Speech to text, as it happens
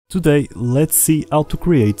Today, let's see how to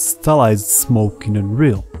create stylized smoke in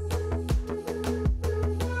Unreal.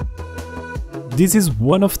 This is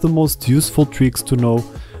one of the most useful tricks to know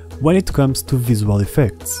when it comes to visual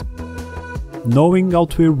effects. Knowing how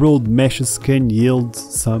to erode meshes can yield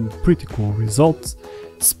some pretty cool results,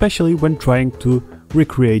 especially when trying to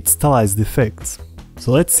recreate stylized effects.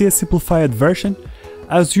 So let's see a simplified version.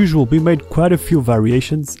 As usual, we made quite a few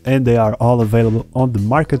variations and they are all available on the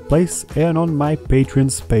marketplace and on my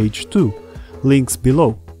Patreon's page too, links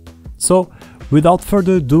below. So without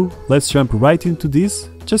further ado, let's jump right into this.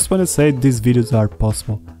 Just wanna say these videos are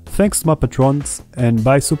possible thanks to my patrons, and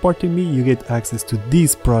by supporting me you get access to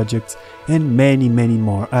these projects and many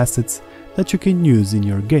more assets that you can use in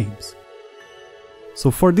your games.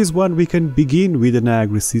 So for this one we can begin with the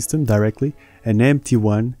Niagara system directly, an empty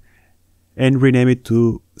one, and rename it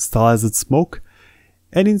to Stylized Smoke,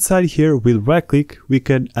 and inside here with right click we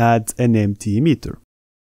can add an empty emitter.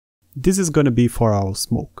 This is gonna be for our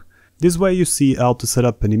smoke. This way you see how to set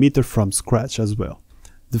up an emitter from scratch as well.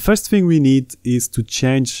 The first thing we need is to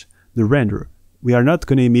change the render. We are not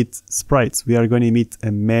gonna emit sprites, we are gonna emit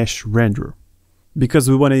a mesh render, because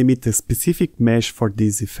we wanna emit a specific mesh for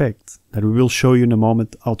this effect that we will show you in a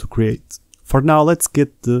moment how to create. For now let's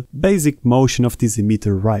get the basic motion of this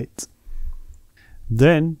emitter right.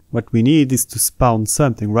 Then what we need is to spawn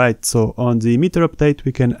something, right? So on the emitter update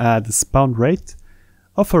we can add a spawn rate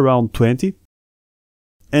of around 20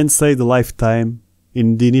 and say the lifetime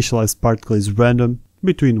in the initialized particle is random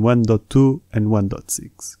between 1.2 and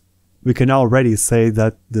 1.6. We can already say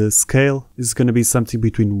that the scale is going to be something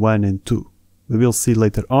between 1 and 2. We will see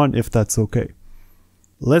later on if that's okay.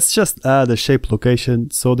 Let's just add a shape location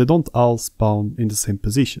so they don't all spawn in the same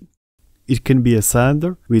position. It can be a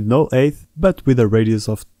cylinder with no height but with a radius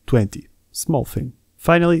of 20, small thing.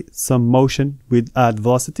 Finally, some motion with add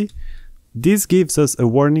velocity. This gives us a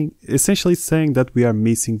warning, essentially saying that we are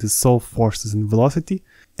missing the solve forces in velocity,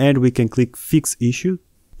 and we can click fix issue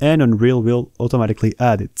and Unreal will automatically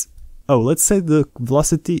add it. Oh, let's say the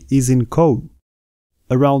velocity is in cone,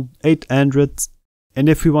 around 800, and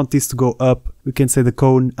if we want this to go up, we can say the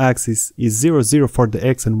cone axis is 0, 0 for the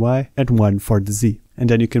X and Y and 1 for the Z. And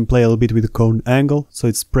then you can play a little bit with the cone angle, so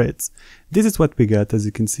it spreads. This is what we got, as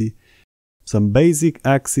you can see. Some basic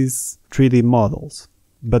axis 3D models,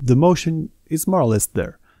 but the motion is more or less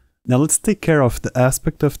there. Now let's take care of the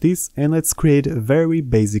aspect of this and let's create a very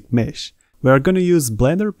basic mesh. We are going to use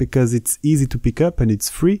Blender because it's easy to pick up and it's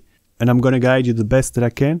free, and I'm going to guide you the best that I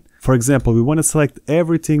can. For example, we want to select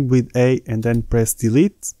everything with A and then press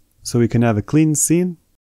delete, so we can have a clean scene.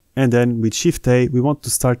 And then with Shift A, we want to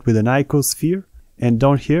start with an icosphere. And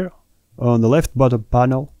down here, on the left bottom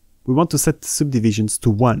panel, we want to set the subdivisions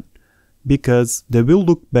to 1, because they will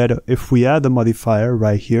look better if we add a modifier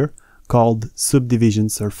right here called subdivision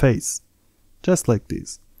surface, just like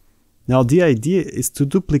this. Now the idea is to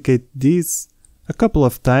duplicate this a couple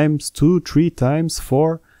of times, 2, 3 times,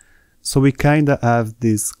 4, so we kinda have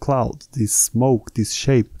this cloud, this smoke, this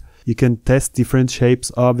shape. You can test different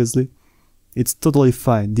shapes, obviously. It's totally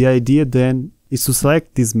fine. The idea then is to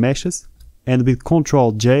select these meshes, and with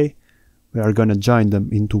Ctrl J we are gonna join them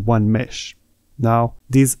into one mesh. Now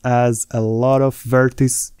this has a lot of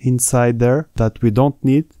vertices inside there that we don't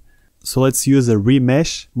need, so let's use a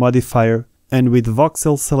remesh modifier, and with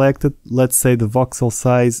voxel selected, let's say the voxel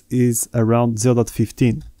size is around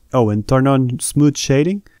 0.15. Oh, and turn on smooth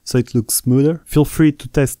shading so it looks smoother. Feel free to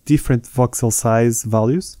test different voxel size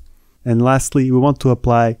values. And lastly, we want to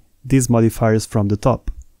apply these modifiers from the top,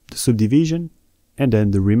 the subdivision and then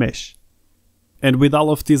the remesh. And with all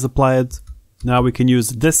of these applied, now we can use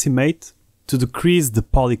decimate to decrease the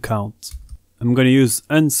poly count. I'm going to use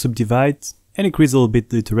unsubdivide and increase a little bit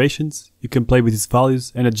the iterations. You can play with these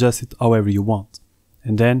values and adjust it however you want.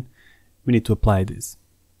 And then we need to apply this.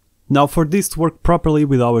 Now for this to work properly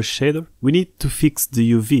with our shader, we need to fix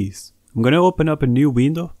the UVs. I'm going to open up a new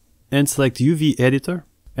window and select UV editor.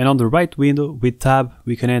 And on the right window with tab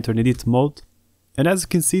we can enter edit mode. And as you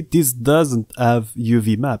can see, this doesn't have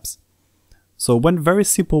UV maps. So one very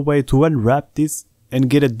simple way to unwrap this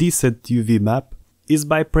and get a decent UV map is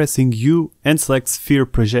by pressing U and select sphere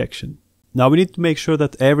projection. Now we need to make sure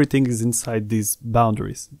that everything is inside these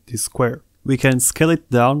boundaries, this square. We can scale it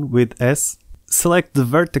down with S, select the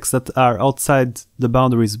vertex that are outside the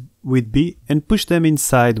boundaries with B and push them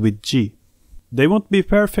inside with G. They won't be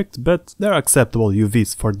perfect, but they're acceptable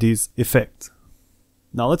UVs for this effect.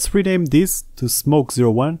 Now let's rename this to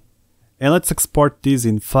Smoke01 and let's export this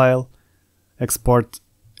in File, Export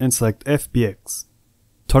and select FBX.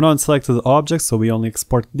 Turn on selected objects so we only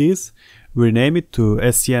export these. We rename it to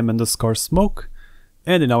SEM_smoke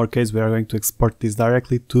And in our case, we are going to export this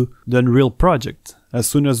directly to the Unreal project. As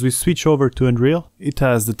soon as we switch over to Unreal, it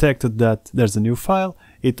has detected that there's a new file.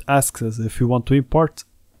 It asks us if we want to import,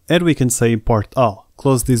 and we can say import all.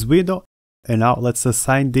 Close this window, and now let's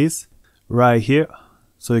assign this right here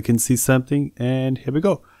so you can see something, and here we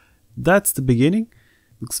go. That's the beginning.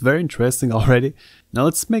 Looks very interesting already. Now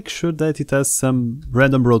let's make sure that it has some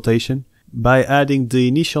random rotation by adding the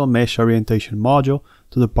initial mesh orientation module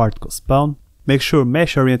to the particle spawn. Make sure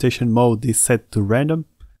mesh orientation mode is set to random.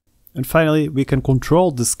 And finally, we can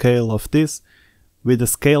control the scale of this with the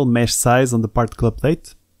scale mesh size on the particle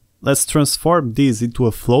update. Let's transform this into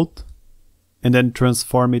a float and then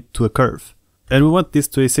transform it to a curve. And we want this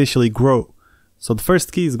to essentially grow. So the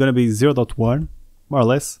first key is going to be 0.1, more or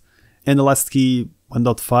less, and the last key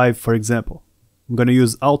 1.5, for example. I'm going to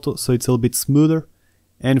use auto so it's a little bit smoother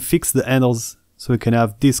and fix the handles so we can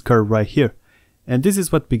have this curve right here. And this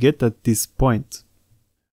is what we get at this point.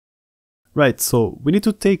 Right, so we need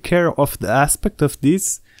to take care of the aspect of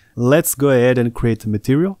this. Let's go ahead and create a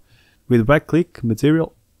material. With right click,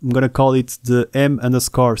 material, I'm going to call it the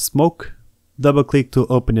M_smoke. Double click to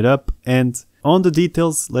open it up, and on the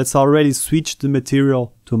details, let's already switch the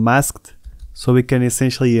material to masked so we can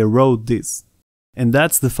essentially erode this. And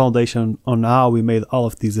that's the foundation on how we made all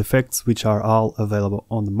of these effects, which are all available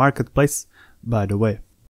on the marketplace, by the way.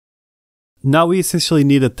 Now we essentially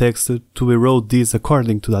need a texture to erode this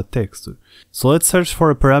according to that texture. So let's search for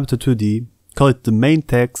a parameter 2D, call it the main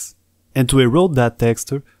text, and to erode that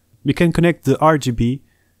texture, we can connect the RGB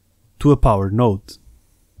to a power node.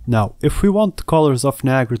 Now, if we want the colors of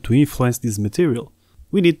Niagara to influence this material,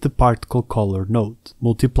 we need the particle color node,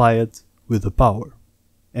 multiply it with the power,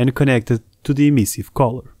 and connect it to the emissive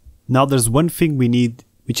color. Now there's one thing we need,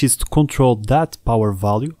 which is to control that power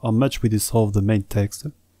value, how much we dissolve the main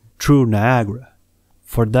texture, through Niagara.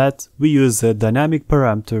 For that, we use a dynamic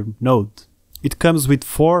parameter node. It comes with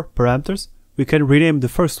 4 parameters. We can rename the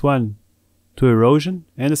first one to erosion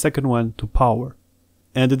and the second one to power.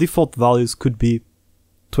 And the default values could be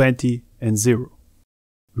 20 and 0.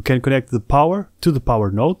 We can connect the power to the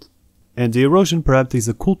power node, and the erosion parameter is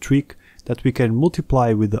a cool trick that we can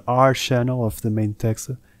multiply with the R channel of the main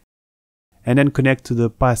texture and then connect to the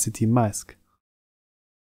opacity mask.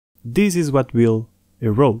 This is what will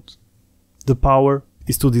erode. The power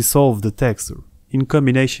is to dissolve the texture. In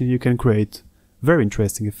combination, you can create very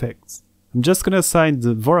interesting effects. I'm just gonna assign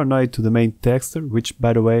the Voronoi to the main texture, which,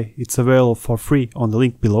 by the way, it's available for free on the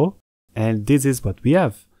link below. And this is what we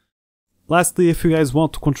have. Lastly, if you guys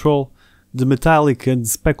want to control the metallic and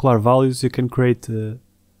specular values, you can create a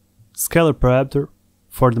scalar parameter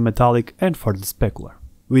for the metallic and for the specular,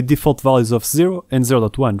 with default values of 0 and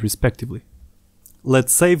 0.1 respectively.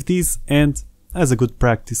 Let's save these, and as a good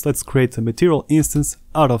practice, let's create a material instance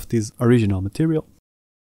out of this original material.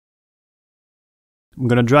 I'm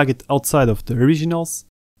gonna drag it outside of the originals.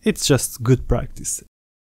 It's just good practice.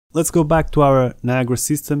 Let's go back to our Niagara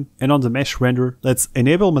system, and on the mesh renderer, let's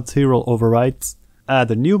enable material overrides,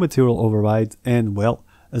 add a new material override, and well,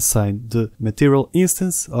 assign the material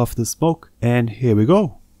instance of the smoke, and here we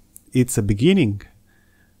go. It's a beginning.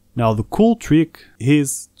 Now the cool trick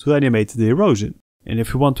is to animate the erosion, and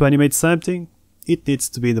if we want to animate something, it needs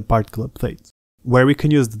to be in the particle update, where we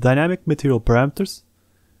can use the dynamic material parameters,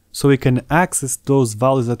 so we can access those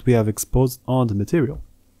values that we have exposed on the material.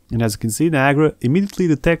 And as you can see, Niagara immediately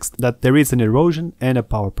detects that there is an erosion and a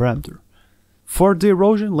power parameter. For the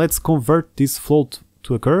erosion, let's convert this float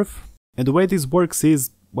to a curve. And the way this works is,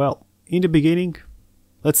 well, in the beginning,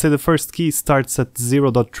 let's say the first key starts at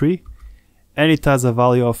 0.3 and it has a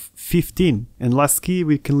value of 15, and last key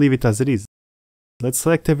we can leave it as it is. Let's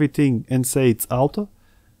select everything and say it's auto,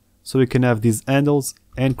 so we can have these handles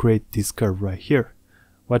and create this curve right here.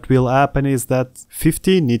 What will happen is that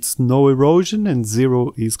 15 needs no erosion and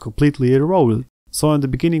 0 is completely eroded. So in the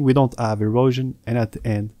beginning we don't have erosion, and at the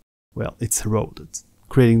end, well, it's eroded,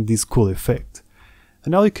 creating this cool effect.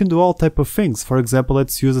 And now you can do all type of things. For example,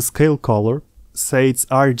 let's use a scale color, say it's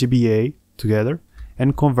RGBA together,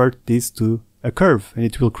 and convert this to a curve, and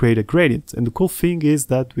it will create a gradient. And the cool thing is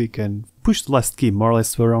that we can push the last key more or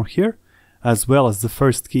less to around here, as well as the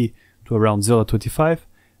first key to around 0.25,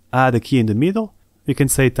 add a key in the middle. We can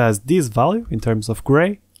say it has this value in terms of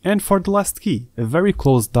gray, and for the last key, a very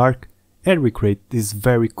close dark, and we create this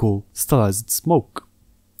very cool stylized smoke.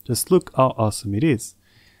 Just look how awesome it is.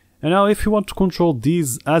 And now if you want to control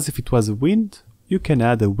these as if it was a wind, you can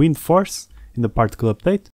add a wind force in the particle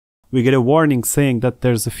update. We get a warning saying that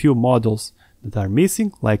there's a few modules that are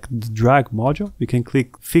missing, like the drag module. We can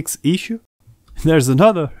click fix issue. There's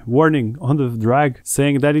another warning on the drag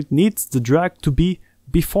saying that it needs the drag to be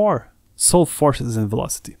before. solve forces and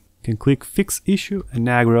velocity. You can click fix issue and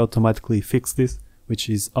Niagara automatically fixes this, which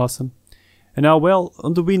is awesome. And now, well,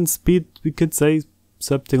 on the wind speed we could say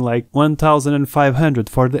something like 1500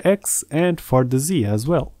 for the X and for the Z as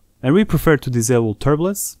well. And we prefer to disable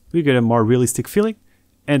turbulence, we get a more realistic feeling,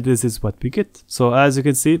 and this is what we get. So as you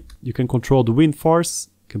can see, you can control the wind force,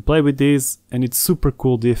 you can play with this, and it's super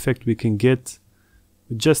cool the effect we can get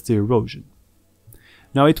with just the erosion.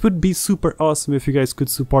 Now it would be super awesome if you guys could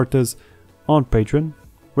support us on Patreon,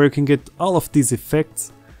 where you can get all of these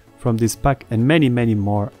effects from this pack and many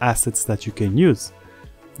more assets that you can use.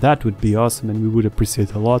 That would be awesome, and we would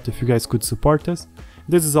appreciate a lot if you guys could support us.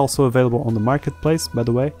 This is also available on the marketplace, by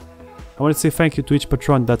the way. I want to say thank you to each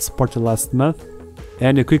patron that supported last month.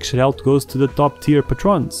 And a quick shout out goes to the top tier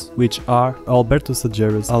patrons, which are Alberto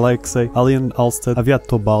Sageras, Alexei, Alian Alstad, Aviat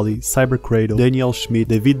Tobali, Cybercradle, Daniel Schmidt,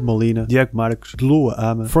 David Molina, Diego Marques, Lua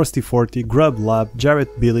Ama, Frosty40, Grub Lab,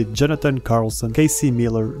 Jarrett Billy, Jonathan Carlson, Casey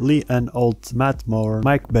Miller, Lee Ann Holt, Matt Moore,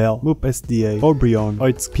 Mike Bell, Moop SDA, O'Brien,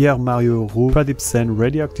 Oitz, Pierre Mario Roux, Pradip Sen,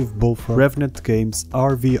 Radioactive Bullfrog, Revenant Games,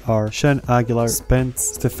 RVR, Sean Aguilar,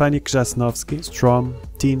 Spence, Stefani Krasnovsky, Strom,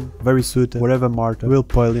 Teen, Verisuta, Whatever Marta, Will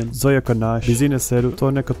Poilian, Zoya Kanash, Bizina Seru,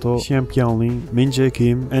 Tone Kato, Xian Pianlin, Minjae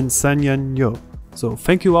Kim, and Sanyan Yo. So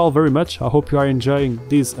thank you all very much. I hope you are enjoying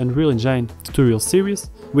this Unreal Engine tutorial series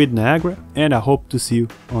with Niagara, and I hope to see you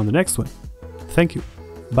on the next one. Thank you.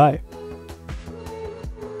 Bye.